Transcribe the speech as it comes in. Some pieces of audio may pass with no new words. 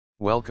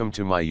Welcome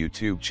to my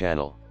YouTube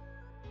channel.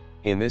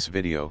 In this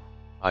video,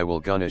 I will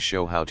gonna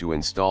show how to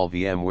install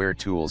VMware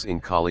Tools in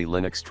Kali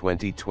Linux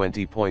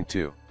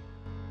 2020.2.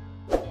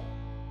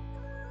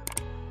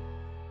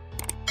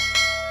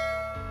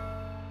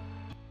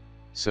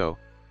 So,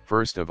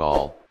 first of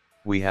all,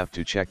 we have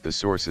to check the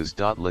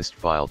sources.list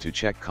file to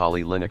check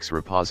Kali Linux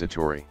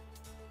repository.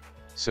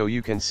 So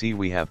you can see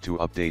we have to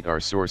update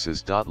our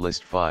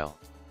sources.list file.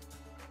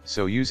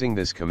 So using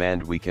this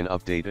command we can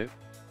update it.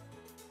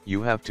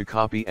 You have to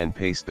copy and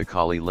paste the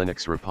Kali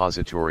Linux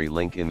repository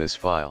link in this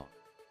file.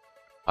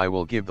 I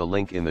will give the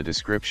link in the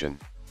description.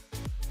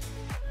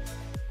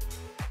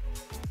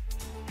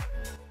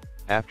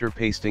 After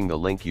pasting the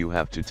link you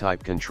have to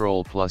type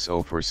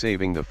Ctrl+O for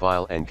saving the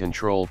file and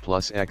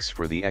Ctrl+X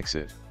for the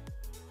exit.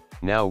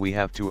 Now we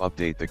have to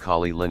update the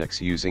Kali Linux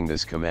using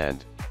this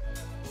command.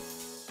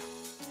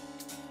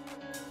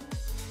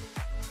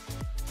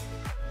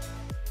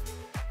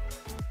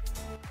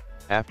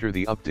 After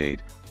the update,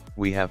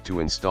 we have to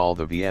install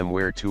the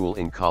VMware tool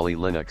in Kali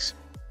Linux,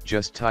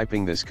 just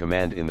typing this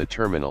command in the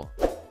terminal.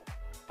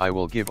 I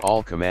will give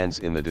all commands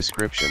in the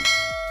description.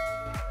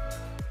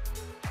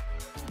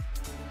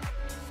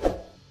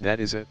 That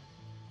is it.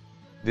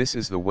 This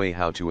is the way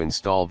how to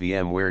install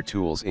VMware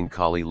tools in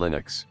Kali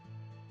Linux.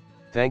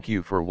 Thank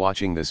you for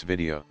watching this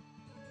video.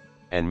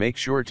 And make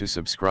sure to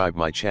subscribe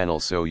my channel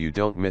so you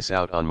don't miss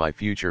out on my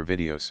future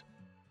videos.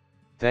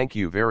 Thank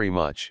you very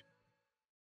much.